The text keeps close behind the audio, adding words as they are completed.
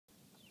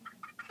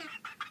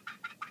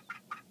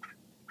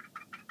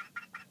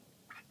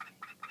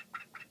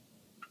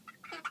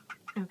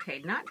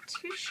Okay, not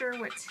too sure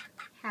what's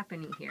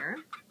happening here.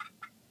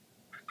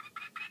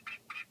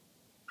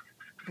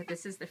 But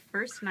this is the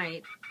first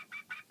night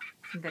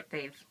that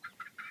they've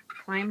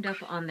climbed up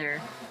on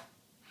their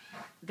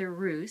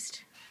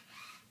roost,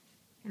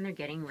 and they're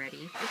getting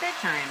ready for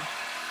bedtime.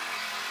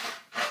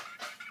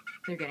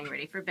 They're getting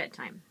ready for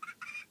bedtime.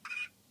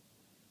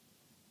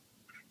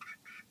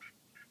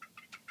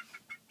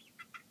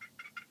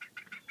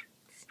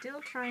 Still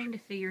trying to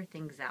figure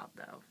things out,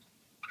 though.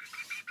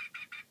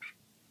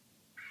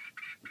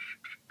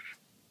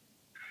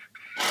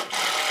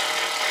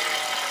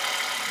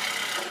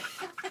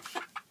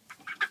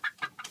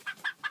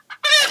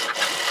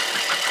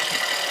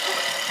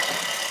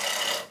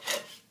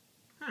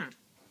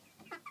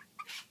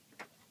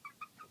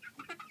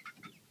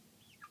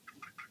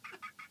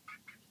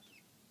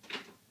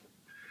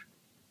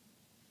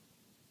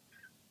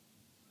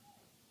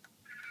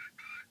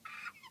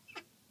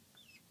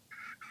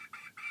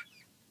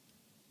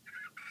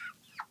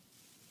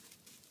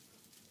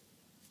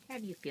 How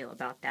do you feel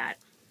about that?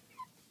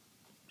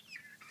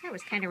 That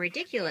was kind of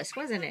ridiculous,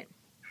 wasn't it?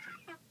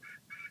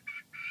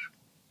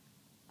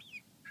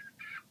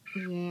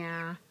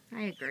 Yeah,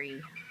 I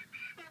agree.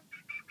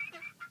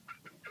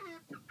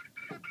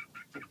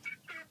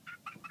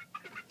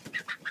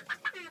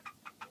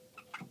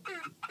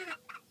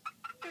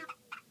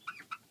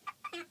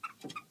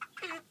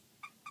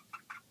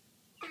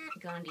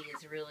 Gandhi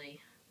is really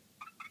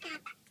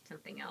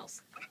something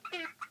else,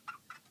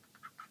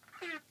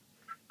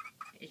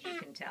 as you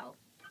can tell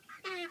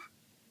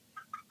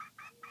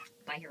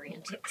by her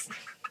antics.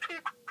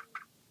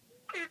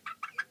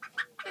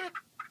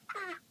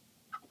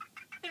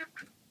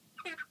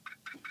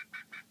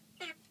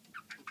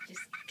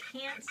 Just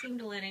can't seem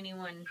to let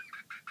anyone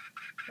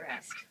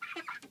rest.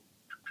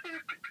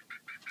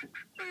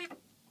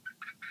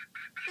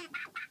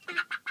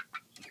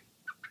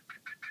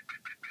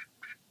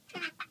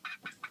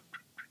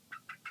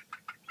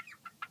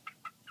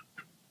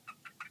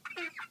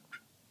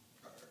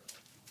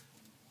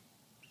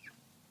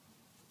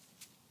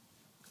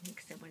 I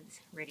think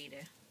someone's ready to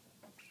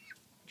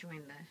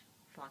join the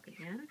flock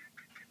again.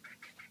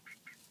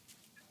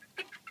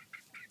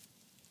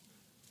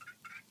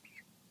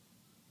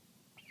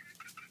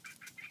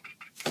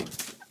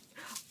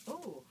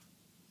 Oh,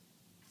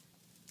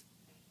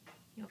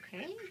 you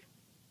okay?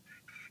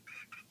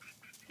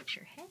 Hit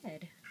your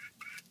head.